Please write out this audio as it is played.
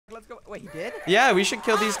let's go. Wait, he did? Yeah, we should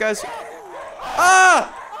kill these guys.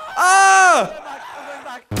 Ah! Ah! I'm going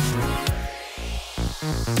back.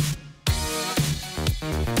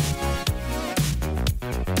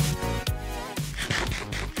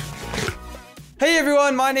 Hey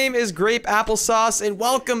everyone, my name is Grapeapplesauce, and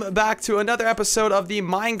welcome back to another episode of the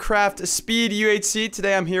Minecraft Speed UHC.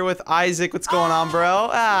 Today I'm here with Isaac. What's going on, bro?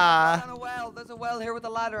 Down a well. There's a well here with a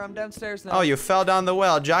ladder. I'm downstairs now. Oh, you fell down the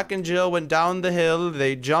well. Jack and Jill went down the hill.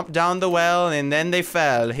 They jumped down the well, and then they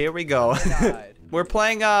fell. Here we go. We're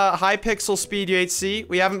playing Hypixel Speed UHC.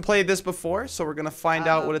 We haven't played this before, so we're gonna find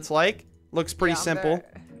out what it's like. Looks pretty simple.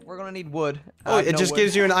 We're gonna need wood. Oh, it just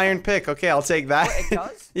gives you an iron pick. Okay, I'll take that. What, it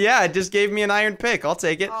does? Yeah, it just gave me an iron pick. I'll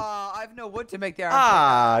take it. I have no wood to make the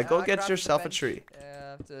iron pick. Go get yourself a tree.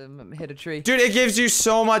 I have to hit a tree. Dude, it gives you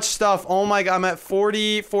so much stuff. Oh my god, I'm at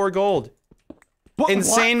 44 gold.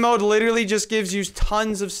 Insane mode literally just gives you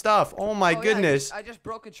tons of stuff. Oh my goodness. Yeah, I just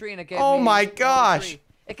broke a tree and it gave me my gosh.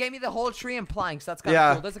 It gave me the whole tree and planks. That's kind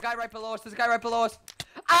of cool. There's a guy right below us.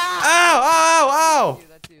 Ah! Ow, ow, ow.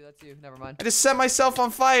 That's you. Never mind. I just set myself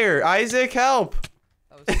on fire. Isaac, help.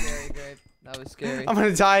 That was scary, Grape. That was scary. I'm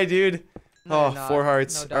gonna die, dude. No, 4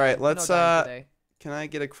 hearts. No, all right, let's can I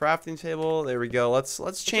get a crafting table? There we go.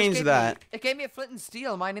 Let's change that. It gave me a flint and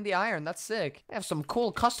steel, mining the iron. That's sick. I have some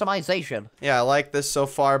cool customization. Yeah, I like this so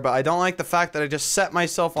far, but I don't like the fact that I just set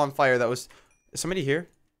myself on fire. Is somebody here?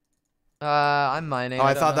 I'm mining. Oh,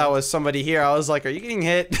 I thought that was somebody here. I was like, are you getting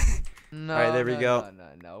hit? No. All right, there we go.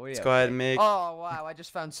 No. Let's go ahead and make. Oh wow! I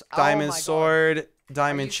just found diamond sword,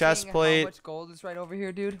 diamond chest plate. How much gold is right over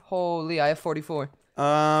here, dude? Holy, I have 44.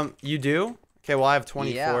 You do? Okay, well I have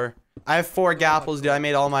 24. Yeah. I have 4 apples, dude. I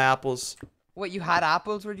made all my apples. Wait, you had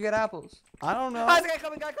apples? Where'd you get apples? I don't know. Oh, there's a guy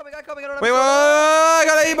coming! Wait, I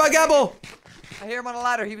gotta eat my apple. I hear him on a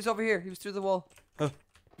ladder. He was over here. He was through the wall.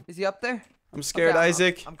 Is he up there? I'm scared, okay,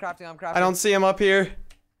 Isaac. I'm crafting. I don't see him up here.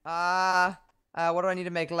 What do I need to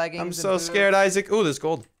make? Leggings. I'm so scared, Isaac. Ooh, there's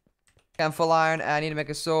gold. I'm full iron. I need to make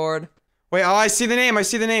a sword. Wait, oh, I see the name.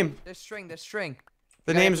 There's string.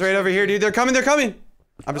 The name's right over here, dude. They're coming.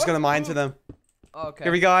 I'm just gonna mine to them. Okay.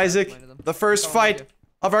 Here we go, Isaac. The first fight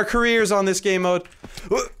of our careers on this game mode.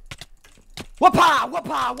 Whoopah!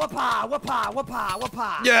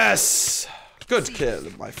 Yes! Good kill,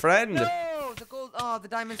 my friend. No! The gold. Oh, the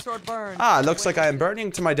diamond sword burned. It looks like I am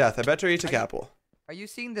burning to my death. I better eat a apple. Are you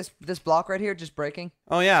seeing this block right here just breaking?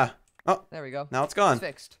 Oh, yeah. Oh, there we go. Now it's gone. It's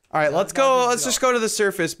fixed. All right, let's go. Let's just go to the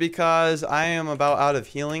surface because I am about out of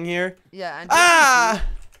healing here. Yeah. And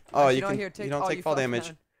oh, you don't take fall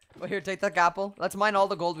damage. Well, here, take that apple. Let's mine all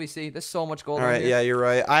the gold we see. There's so much gold. All right, yeah, you're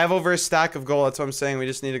right. I have over a stack of gold. That's what I'm saying. We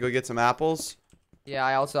just need to go get some apples. Yeah,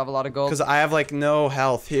 I also have a lot of gold. Because I have like no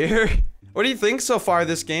health here. What do you think so far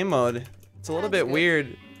this game mode? It's a little bit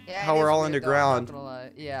weird how we're all underground.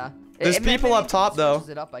 Yeah. There's people up top though.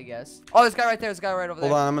 It up, I guess. Oh, there's a guy right there. There's a guy right over there.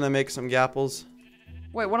 Hold on, I'm gonna make some gapples.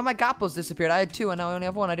 Wait, one of my gapples disappeared. I had 2 and now I only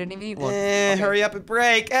have 1. I didn't even eat one. Okay. Hurry up and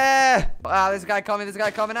break. There's a guy coming. There's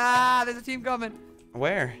a team coming.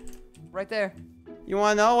 Where? Right there. You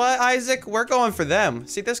wanna know what, Isaac? We're going for them.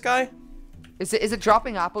 See this guy? Is it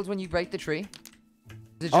dropping apples when you break the tree?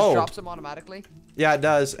 Does it just drops them automatically? Yeah, it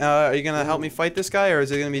does. Are you gonna help me fight this guy, or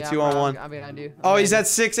is it gonna be 2-on-1? I'm behind you. Oh, he's at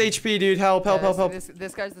 6 HP, dude. Help.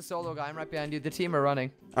 This guy's the solo guy. I'm right behind you. The team are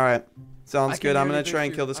running. All right. Sounds good. I'm gonna try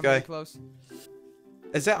and kill this guy. Close.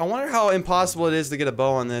 I wonder how impossible it is to get a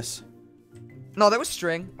bow on this. No, there was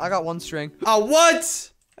string. I got 1 string. Oh,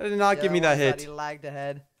 what? That did not give me that hit. He lagged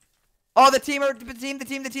ahead. Oh, the team,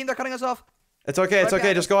 they're cutting us off. It's okay, it's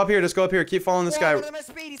okay. Just go up here. Keep following this guy. Look at his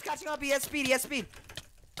speed. He's catching up. He has speed.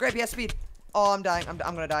 Grape, he has speed. Oh, I'm dying. I'm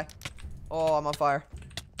gonna die. Oh, I'm on fire.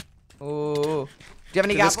 Oh. Do you have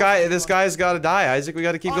any gapples? This guy's gotta die, Isaac. We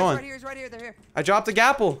gotta keep going. He's right here. They're here. I dropped a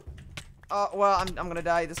gapple. Oh, well, I'm gonna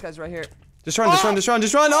die. This guy's right here. Just run.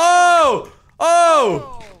 Oh!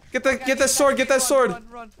 Get that sword.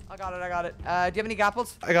 Run. I got it. Do you have any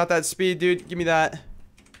gapples? I got that speed, dude. Give me that.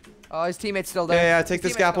 Oh, his teammate's still there. Yeah, take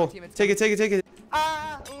this gapple. Take it.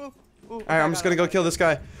 Alright, I'm just gonna go kill this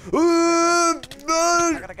guy.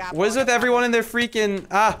 What is with everyone in their freaking...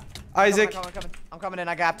 Isaac. I'm coming in.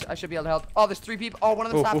 I gapped. I should be able to help. Oh, there's 3 people. Oh, one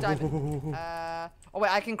of them's half diamond. Oh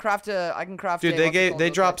wait, I can craft. Dude, they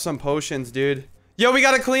dropped some potions, dude. Yo, we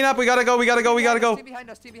gotta clean up. We gotta go. Team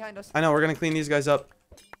behind us. I know. We're gonna clean these guys up.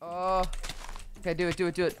 Oh. Okay, do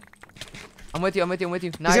it. I'm with you. Nice.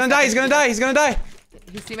 He's gonna die.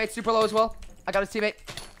 His teammate's super low as well. I got his teammate.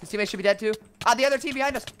 His teammate should be dead too. The other team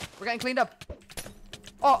behind us. We're getting cleaned up.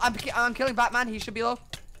 Oh, I'm killing Batman. He should be low.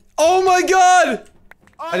 Oh my god!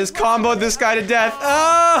 I just comboed this guy to death.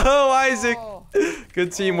 Oh, Isaac.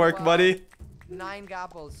 Good teamwork, buddy. 9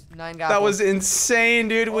 gapples. 9 gapples. That was insane,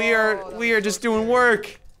 dude. We are just doing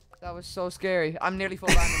work. That was so scary. I'm nearly full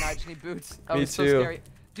diamond. I just need boots. That was so scary.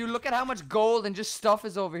 Dude, look at how much gold and just stuff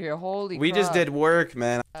is over here. Holy crap. We just did work,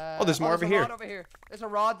 man. Oh, there's more over here. Rod over here. There's a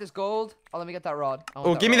rod. There's gold. Oh, let me get that rod.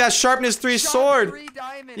 Oh, give me that sharpness 3 sword. 3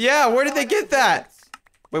 diamonds. Yeah, where did they get that?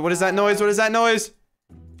 Wait, what is that noise? What is that noise?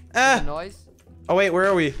 Noise? Oh, wait, where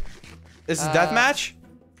are we? This is deathmatch?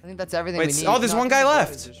 I think that's everything we need. Oh, there's one guy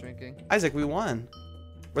left. Isaac, we won.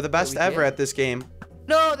 We're the best ever at this game.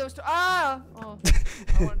 No, there was two. Ah! Oh,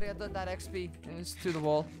 I wanted to get that XP. It was to the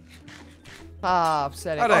wall. Ah,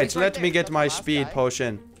 upsetting. Alright, so let me get my speed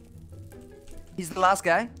potion. He's the last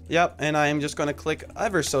guy? Yep, and I am just gonna click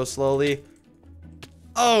ever so slowly.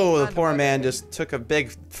 Oh, the poor man just took a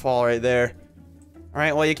big fall right there.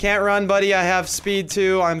 Alright, well, you can't run, buddy. I have speed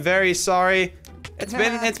too. I'm very sorry.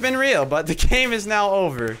 It's been real, but the game is now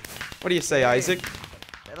over. What do you say, Isaac?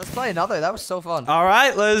 Yeah, let's play another. That was so fun.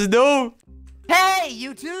 Alright, let's do. Hey,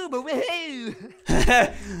 YouTube! Woohoo!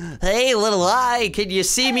 Hey, little eye, can you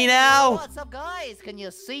see me now? What's up, guys? Can you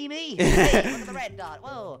see me? Hey, look at the red dot.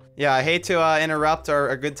 Whoa. Yeah, I hate to interrupt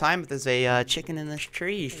our good time, but there's a chicken in this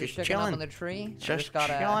tree. He's just chilling. Up in the tree. Just got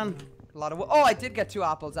chilling. A lot of. Oh, I did get 2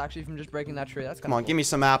 apples actually from just breaking that tree. That's Come on, cool. give me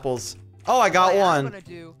some apples. Oh, I got one.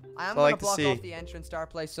 I am gonna block off the entrance to our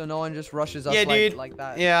place so no one just rushes us like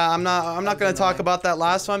that. Yeah, I'm not gonna talk about that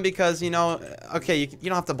last one because you know. Okay, you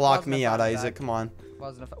don't have to block me out, Isaac. Come on.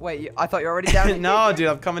 Wait, I thought you were already down. No, dude,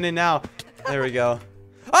 I'm coming in now. There we go.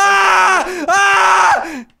 Ah!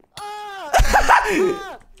 Ah!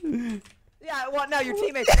 Yeah, what now? Your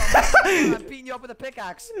teammates. I'm beating you up with a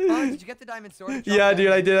pickaxe. Oh, did you get the diamond sword? Yeah,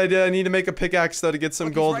 dude, I did. I need to make a pickaxe though to get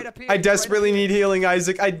some gold. Right here, I desperately need healing,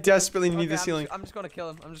 Isaac. I desperately need this healing. I'm just gonna kill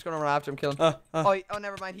him. I'm just gonna run after him, kill him. Oh,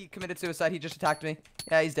 never mind. He committed suicide. He just attacked me.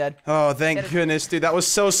 Yeah, he's dead. Oh, thank goodness, dude. That was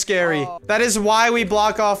so scary. That is why we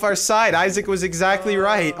block off our side. Isaac was exactly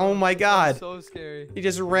right. Oh my God. So scary. He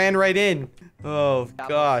just ran right in. Oh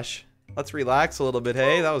gosh. Let's relax a little bit.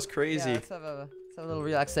 Hey, that was crazy. Yeah, let's have a little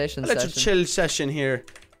relaxation session. Let's chill session here.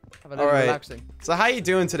 All right. Relaxing. So how you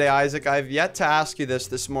doing today, Isaac? I've yet to ask you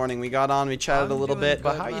this morning. We got on, we chatted a little bit,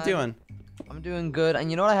 but how are you doing? I'm doing good.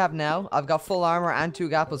 And you know what I have now? I've got full armor and 2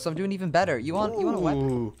 gapples, so I'm doing even better. You want a weapon?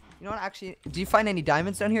 You know what? Actually, do you find any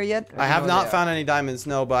diamonds down here yet? I have not found any diamonds,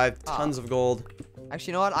 no, but I have tons of gold.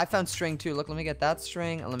 Actually, you know what? I found string too. Look, let me get that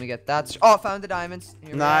string, and let me get that. Oh, I found the diamonds.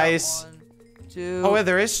 Here nice. 1, 2. Oh, wait,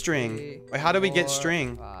 there is string. 3, wait, how do we 4, get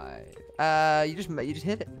string? 5. You just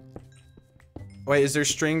hit it. Wait, is there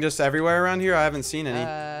string just everywhere around here? I haven't seen any.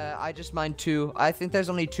 I just mined 2. I think there's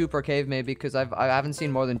only 2 per cave, maybe, because I haven't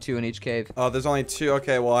seen more than 2 in each cave. Oh, there's only 2.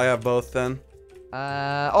 Okay, well, I have both then.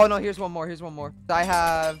 Oh no, here's one more. Here's one more. I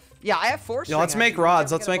have 4 string. Yeah, let's make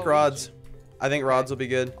rods. Let's make rods. I think rods will be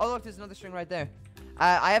good. Oh look, there's another string right there.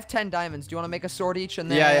 I have 10 diamonds. Do you want to make a sword each and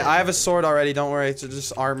then? Yeah, I have a sword already. Don't worry. So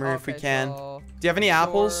just armor if we can. So do you have any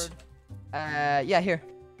apples? Yeah, here.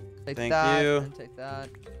 Take Thank that, you. And take that.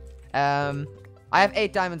 I have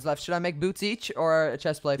 8 diamonds left. Should I make boots each or a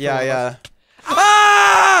chest plate? Yeah, yeah.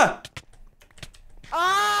 Ah!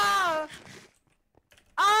 Ah!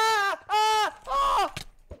 Ah! Ah! Ah!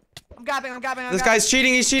 I'm gapping. This guy's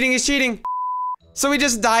cheating. He's cheating. So we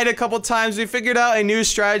just died a couple times. We figured out a new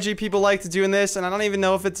strategy people like to do in this, and I don't even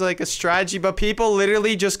know if it's like a strategy, but people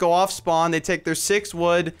literally just go off spawn. They take their 6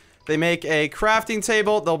 wood, they make a crafting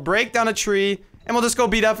table, they'll break down a tree, and we'll just go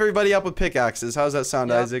beat up everybody up with pickaxes. How's that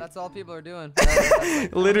sound, Isaac? That's all people are doing.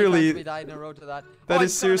 Literally. We died in a row to that. That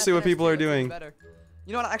is seriously what people are doing.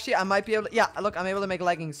 You know what? Actually, I might be able to. Yeah, look, I'm able to make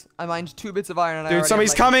leggings. I mined 2 bits of iron. And dude,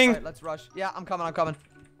 somebody's coming. Right, let's rush. Yeah, I'm coming.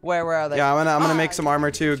 Where are they? Yeah, I'm gonna make some armor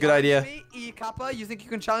too. Good idea. Me, E Kappa. You think you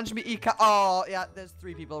can challenge me, E Kappa? Oh, yeah. There's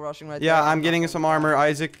 3 people rushing right there. Yeah, I'm getting some armor,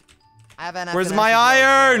 Isaac. I have an. Where's my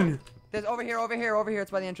iron? There's over here. It's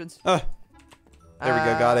by the entrance. There we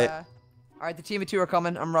go. Got it. All right, the team of 2 are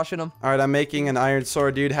coming. I'm rushing them. All right, I'm making an iron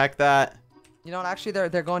sword, dude. Heck that. You know what? Actually,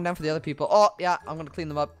 they're going down for the other people. Oh, yeah. I'm gonna clean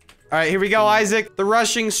them up. All right, here we go, Isaac. The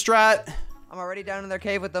rushing strat. I'm already down in their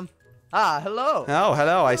cave with them. Ah, hello. Oh,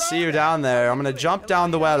 hello. I see you down there. I'm gonna jump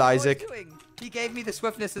down the well, Isaac. He gave me the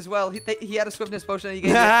swiftness as well. He had a swiftness potion and he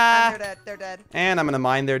gave me it. And they're dead. And I'm gonna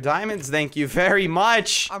mine their diamonds. Thank you very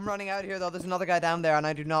much. I'm running out here though. There's another guy down there and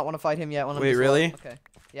I do not want to fight him yet. Wait, really? Okay.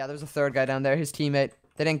 Yeah, there's a 3rd guy down there. His teammate.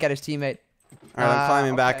 They didn't get his teammate. All right, I'm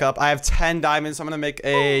climbing back up. I have 10 diamonds. So I'm gonna make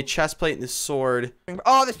a chest plate and a sword.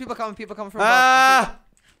 Oh, there's people coming. People coming from above.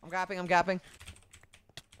 I'm gapping.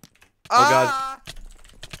 Oh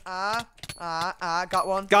god. Got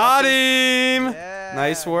one. Got him. Yeah,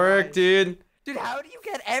 nice work, dude. Dude, how do you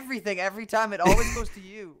get everything every time? It always goes to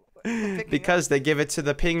you. Because they give it to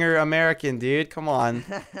the pinger American, dude. Come on.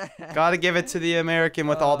 Gotta give it to the American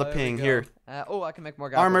with all the ping. Here. Oh, I can make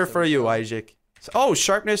more Armor for you, Isaac. Oh,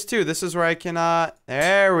 sharpness too. This is where I can,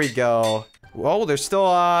 there we go. Whoa, there's still,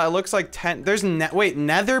 it looks like 10. There's, wait,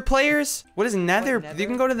 Nether players? What is Nether? Wait, Nether? You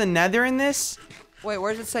can go to the Nether in this? Wait,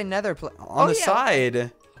 where does it say Nether? On the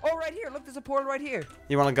side. Oh, right here. Look, there's a portal right here.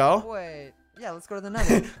 You want to go? Wait. Yeah, let's go to the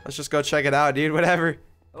Nether. Let's just go check it out, dude. Whatever.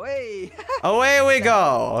 Wait. Away we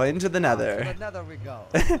go into the Nether. To the Nether we go.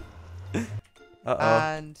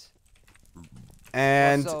 Uh-oh.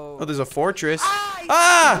 And also, oh, there's a fortress.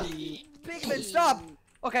 Ah! Pigman, stop.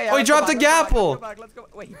 Okay. Oh, he dropped a gapple. Let's go.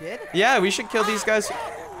 Wait, he did? Yeah, we should kill these guys.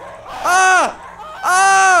 Ah!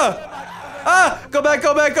 Ah! Ah! Go back,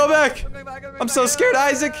 go back, go back. I'm so scared,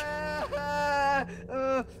 Isaac.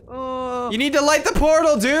 You need to light the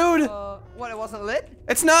portal, dude. What, it wasn't lit?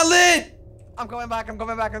 It's not lit. I'm going back, I'm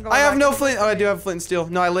going back, I'm going I back. have no flint. Oh, I do have flint and steel.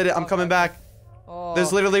 No, I lit it. I'm coming back. Oh,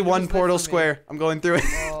 There's literally one portal square. I'm going through it.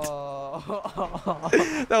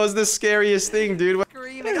 That was the scariest thing, dude.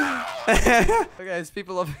 Screaming. Okay, there's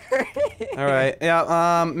people over here. All right. Yeah.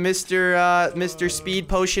 Mr. Speed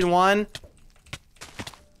Potion 1.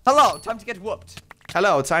 Hello, time to get whooped.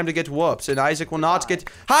 Hello, time to get whoops, and Isaac will not get.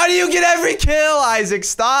 How do you get every kill, Isaac?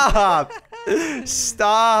 Stop!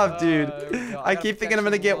 Stop, dude. I keep thinking I'm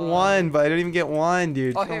gonna get one, but I don't even get one,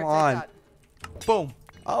 dude. Oh, Come on. Boom.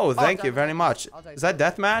 Oh, thank you very much. Is that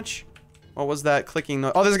deathmatch? What was that clicking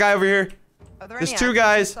noise? Oh, there's a guy over here. There's two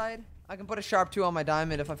guys. I can put a sharp 2 on my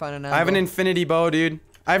diamond if I find an arrow. I have an infinity bow, dude.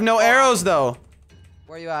 I have no arrows though.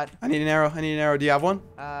 Where are you at? I need an arrow. I need an arrow. Do you have one?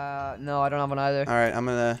 No, I don't have one either. All right, I'm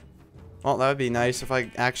gonna. Well, that would be nice if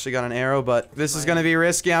I actually got an arrow, but this is gonna be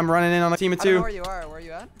risky. I'm running in on a team of 2. I don't know where you are. Where are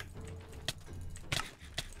you at?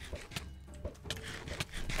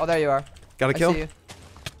 Oh, there you are. Got a kill? I see you.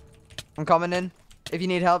 I'm coming in. If you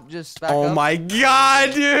need help, just back up. Oh my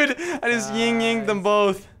god, dude! I just ying-yinged them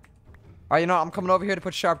both. Alright, you know what? I'm coming over here to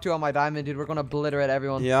put sharp 2 on my diamond, dude. We're gonna obliterate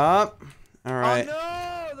everyone. Yup. Alright. Oh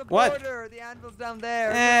no! The What? border! The anvil's down there.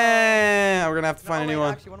 We're gonna have to find a new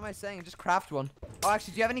one. Actually, what am I saying? Just craft one. Oh,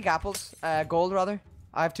 actually, do you have any apples? Gold, rather?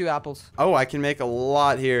 I have 2 apples. Oh, I can make a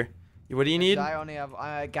lot here. What do you need? I only have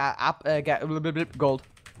gold.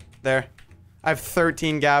 There. I have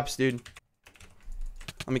 13 gaps, dude.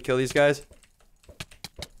 Let me kill these guys.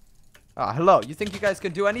 Hello. You think you guys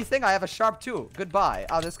can do anything? I have a sharp 2. Goodbye.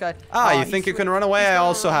 Oh, this guy. You think you can run away? I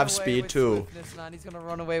also have speed too. Swiftness, man. He's gonna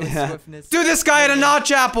run away with swiftness. Dude, this guy had a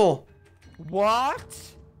notch apple.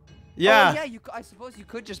 What? Yeah. Oh, yeah. I suppose you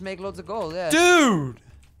could just make loads of gold. Yeah. Dude.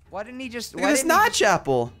 Why didn't he just? Look at this notch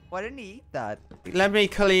apple. Why didn't he eat that? Let me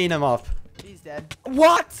clean him up. He's dead.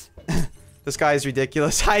 What? This guy is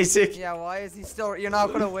ridiculous, Isaac. Yeah. Why is he still? You're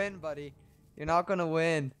not gonna win, buddy. You're not gonna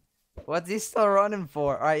win. What's he still running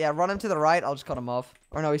for? All right, yeah, run him to the right. I'll just cut him off.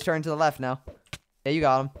 Or no, he's turning to the left now. Yeah, you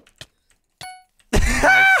got him.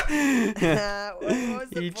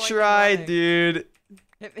 He tried, dude.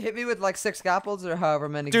 Hit me with like 6 apples or however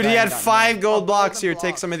many. Dude, he had 5 gold blocks here.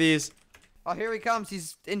 Take some of these. Oh, here he comes.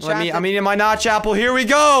 He's enchanted. I'm eating my notch apple. Here we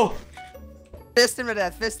go. Fist him to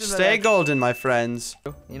death. Fist him to death. Stay golden, my friends.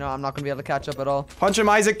 You know, I'm not gonna be able to catch up at all. Punch him,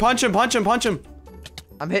 Isaac. Punch him. Punch him. Punch him.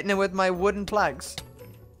 I'm hitting him with my wooden planks.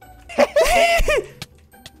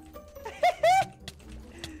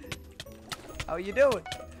 How you doing?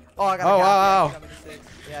 Oh, I got. Oh, wow.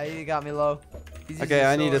 Yeah, you got me low. Okay,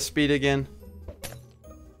 I need to speed again.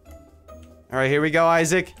 All right, here we go,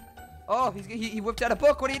 Isaac. Oh, he whipped out a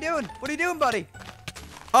book. What are you doing? What are you doing, buddy?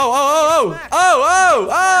 Oh!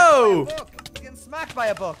 Oh! He's getting smacked by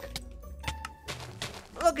a book.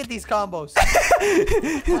 Look at these combos.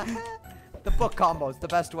 The book combos, the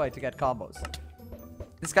best way to get combos.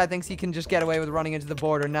 This guy thinks he can just get away with running into the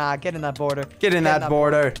border. Nah, get in that border. Get in that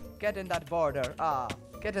border. Get in that border.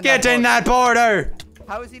 Get in that border.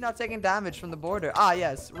 How is he not taking damage from the border?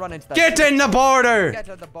 Yes, run into that. Get in the border. Get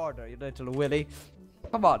to the border, you little willy.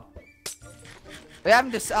 Come on. We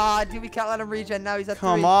haven't just. Dude, we can't let him regen now. He's at 3.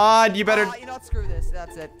 Come on, you better. You know what? Screw this.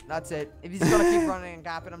 That's it. That's it. If he's gonna keep running and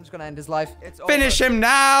gapping, I'm just gonna end his life. It's Finish over. him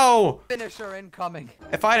now. Finisher incoming.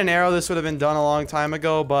 If I had an arrow, this would have been done a long time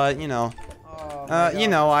ago. But you know, you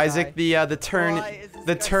know, Isaac, the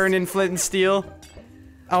turn in flint and steel.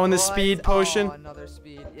 Oh, and the speed potion. Oh, another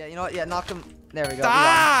speed. Yeah, you know what? Yeah, knock him. There we go.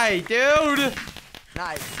 Die, dude.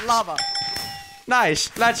 Nice. Lava.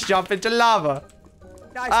 Nice. Let's jump into lava.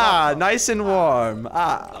 Nice and warm.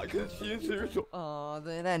 Oh,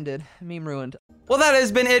 it ended. Meme ruined. Well, that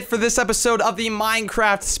has been it for this episode of the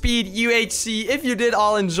Minecraft Speed UHC. If you did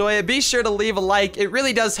all enjoy it, be sure to leave a like. It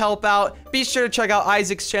really does help out. Be sure to check out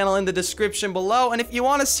Isaac's channel in the description below. And if you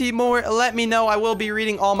want to see more, let me know. I will be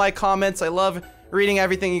reading all my comments. I love reading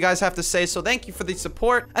everything you guys have to say, so thank you for the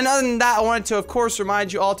support. And other than that, I wanted to, of course,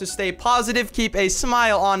 remind you all to stay positive, keep a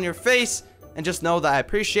smile on your face, and just know that I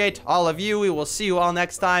appreciate all of you. We will see you all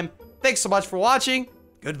next time. Thanks so much for watching.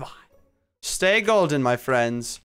 Goodbye. Stay golden, my friends.